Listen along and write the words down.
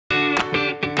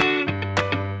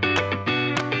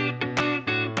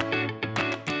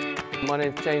My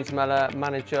name's James Mellor,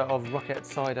 manager of Rocquette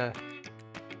Cider.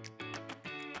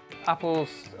 Apples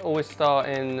always start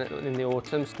in the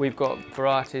autumn. We've got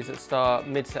varieties that start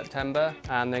mid-September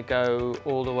and they go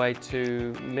all the way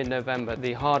to mid-November.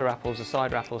 The harder apples, the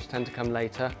cider apples, tend to come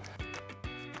later.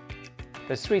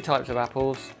 There's three types of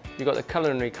apples. You've got the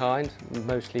culinary kind,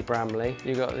 mostly Bramley.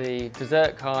 You've got the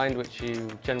dessert kind, which you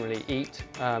generally eat.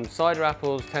 Cider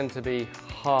apples tend to be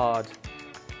hard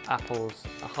apples,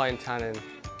 high in tannin.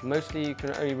 Mostly you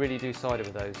can only really do cider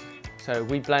with those. So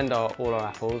we blend all our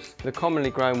apples. The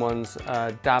commonly grown ones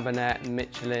are Dabonet,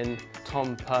 Michelin,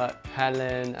 Tom Putt,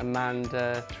 Helen,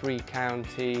 Amanda, Three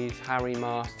Counties, Harry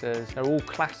Masters. They're all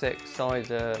classic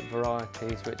cider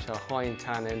varieties which are high in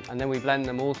tannin. And then we blend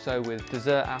them also with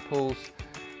dessert apples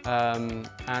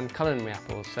and culinary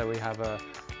apples. So we have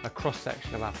a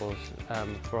cross-section of apples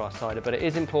for our cider. But it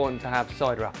is important to have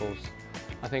cider apples.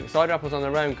 I think cider apples on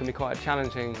their own can be quite a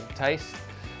challenging taste.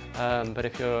 But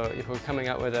if you're coming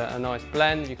up with a nice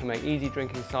blend, you can make easy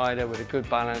drinking cider with a good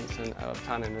balance of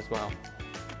tannin as well.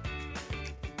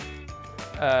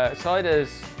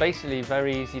 Cider's basically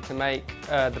very easy to make.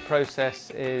 The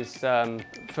process is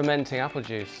fermenting apple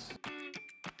juice.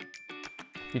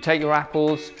 You take your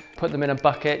apples, put them in a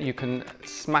bucket. You can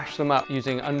smash them up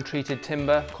using untreated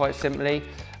timber quite simply.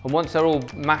 And once they're all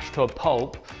mashed to a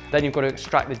pulp, then you've got to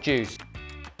extract the juice.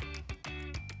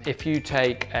 If you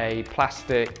take a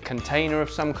plastic container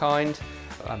of some kind,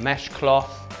 a mesh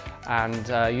cloth,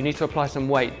 and you need to apply some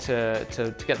weight to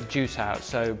get the juice out.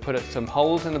 So put some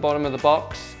holes in the bottom of the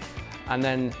box and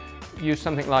then use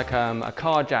something like a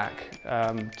car jack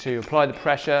to apply the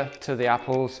pressure to the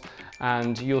apples,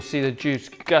 and you'll see the juice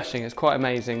gushing. It's quite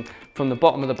amazing from the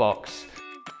bottom of the box.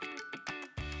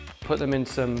 Put them in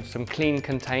some clean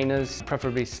containers,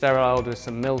 preferably sterilized with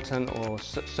some Milton or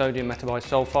sodium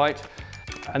metabisulfite.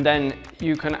 And then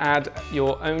you can add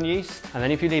your own yeast, and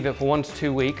then if you leave it for 1 to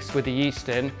 2 weeks with the yeast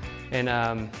in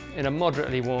a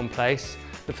moderately warm place,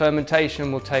 the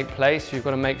fermentation will take place. You've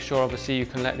got to make sure obviously you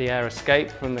can let the air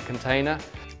escape from the container.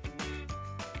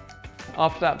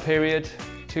 After that period,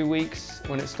 2 weeks,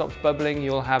 when it stops bubbling,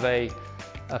 you'll have a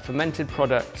fermented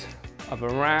product of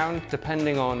around,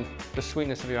 depending on the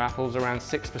sweetness of your apples, around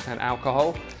 6%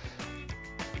 alcohol.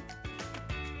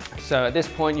 So at this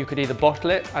point you could either bottle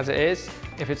it as it is.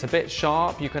 If it's a bit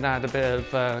sharp, you can add a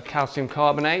bit of calcium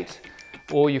carbonate,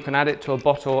 or you can add it to a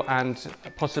bottle and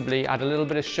possibly add a little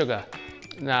bit of sugar.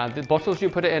 Now, the bottles you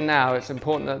put it in now, it's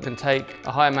important that it can take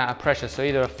a high amount of pressure, so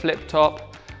either a flip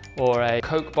top or a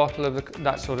Coke bottle of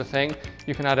that sort of thing.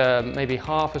 You can add maybe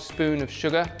half a spoon of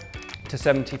sugar to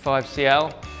 75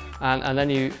 cl, and then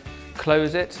you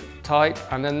close it tight,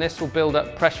 and then this will build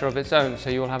up pressure of its own, so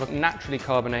you'll have a naturally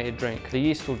carbonated drink. The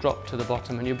yeast will drop to the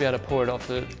bottom and you'll be able to pour it off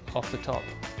the top.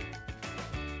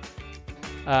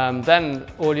 Then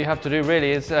all you have to do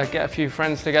really is get a few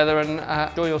friends together and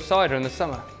enjoy your cider in the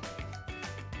summer.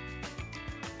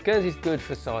 Guernsey's good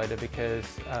for cider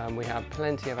because we have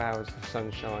plenty of hours of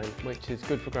sunshine, which is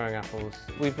good for growing apples.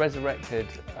 We've resurrected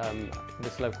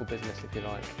this local business, if you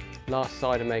like. Last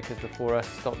cider makers before us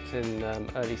stopped in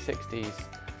early 60s.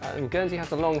 And Guernsey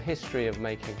has a long history of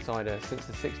making cider since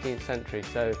the 16th century,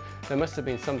 so there must have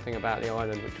been something about the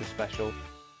island which was special.